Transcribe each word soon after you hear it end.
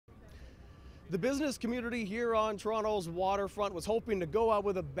The business community here on Toronto's waterfront was hoping to go out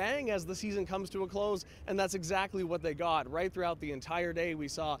with a bang as the season comes to a close, and that's exactly what they got. Right throughout the entire day, we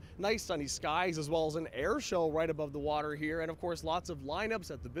saw nice sunny skies as well as an air show right above the water here, and of course lots of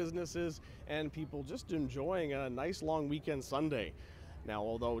lineups at the businesses and people just enjoying a nice long weekend Sunday. Now,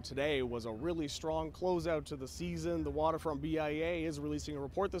 although today was a really strong closeout to the season, the Waterfront BIA is releasing a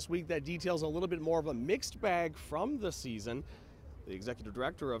report this week that details a little bit more of a mixed bag from the season. The executive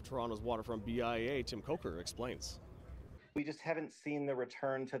director of Toronto's Waterfront BIA, Tim Coker, explains. We just haven't seen the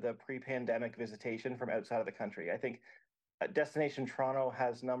return to the pre-pandemic visitation from outside of the country. I think Destination Toronto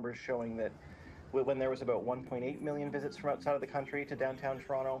has numbers showing that when there was about 1.8 million visits from outside of the country to downtown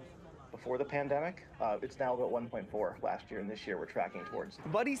Toronto before the pandemic, it's now about 1.4 last year, and this year we're tracking towards.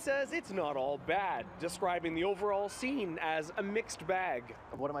 But he says it's not all bad, describing the overall scene as a mixed bag.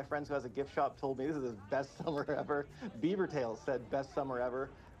 One of my friends who has a gift shop told me this is his best summer ever. Beaver Tails said best summer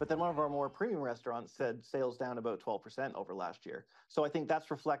ever. But then one of our more premium restaurants said sales down about 12% over last year. So I think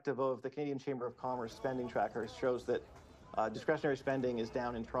that's reflective of the Canadian Chamber of Commerce spending trackers shows that discretionary spending is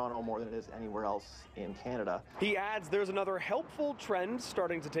down in Toronto more than it is anywhere else in Canada. He adds there's another helpful trend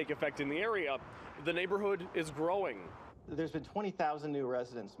starting to take effect in the area. The neighborhood is growing. There's been 20,000 new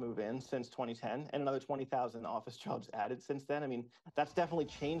residents move in since 2010 and another 20,000 office jobs added since then. I mean, that's definitely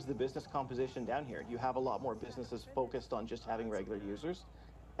changed the business composition down here. You have a lot more businesses focused on just having regular users,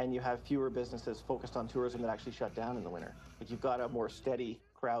 and you have fewer businesses focused on tourism that actually shut down in the winter. But you've got a more steady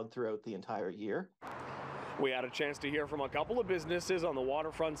crowd throughout the entire year. We had a chance to hear from a couple of businesses on the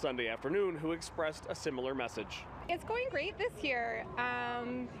waterfront Sunday afternoon who expressed a similar message. It's going great this year.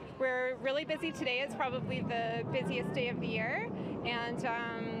 We're really busy today. It's probably the busiest day of the year. And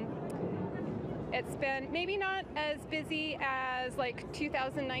it's been maybe not as busy as like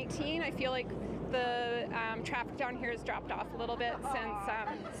 2019. I feel like the traffic down here has dropped off a little bit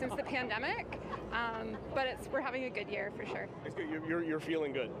since the pandemic. But we're having a good year for sure. It's good. You're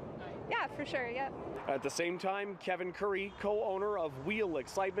feeling good. Yeah, for sure, yeah. At the same time, Kevin Curry, co-owner of Wheel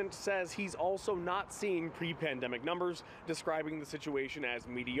Excitement, says he's also not seeing pre-pandemic numbers, describing the situation as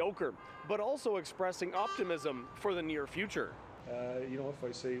mediocre, but also expressing optimism for the near future. If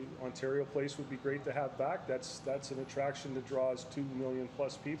I say Ontario Place would be great to have back, that's an attraction that draws 2 million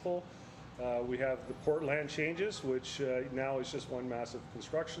plus people. We have the Portland changes, which now is just one massive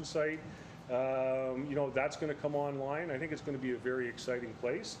construction site. That's going to come online. I think it's going to be a very exciting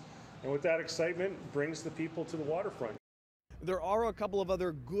place. And with that excitement brings the people to the waterfront. There are a couple of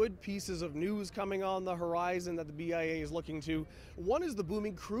other good pieces of news coming on the horizon that the BIA is looking to. One is the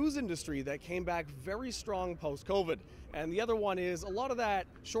booming cruise industry that came back very strong post-COVID. And the other one is a lot of that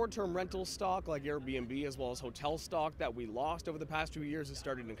short-term rental stock like Airbnb as well as hotel stock that we lost over the past 2 years is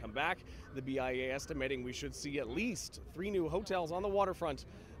starting to come back. The BIA estimating we should see at least 3 new hotels on the waterfront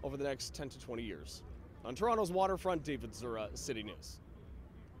over the next 10 to 20 years. On Toronto's waterfront, David Zura, City News.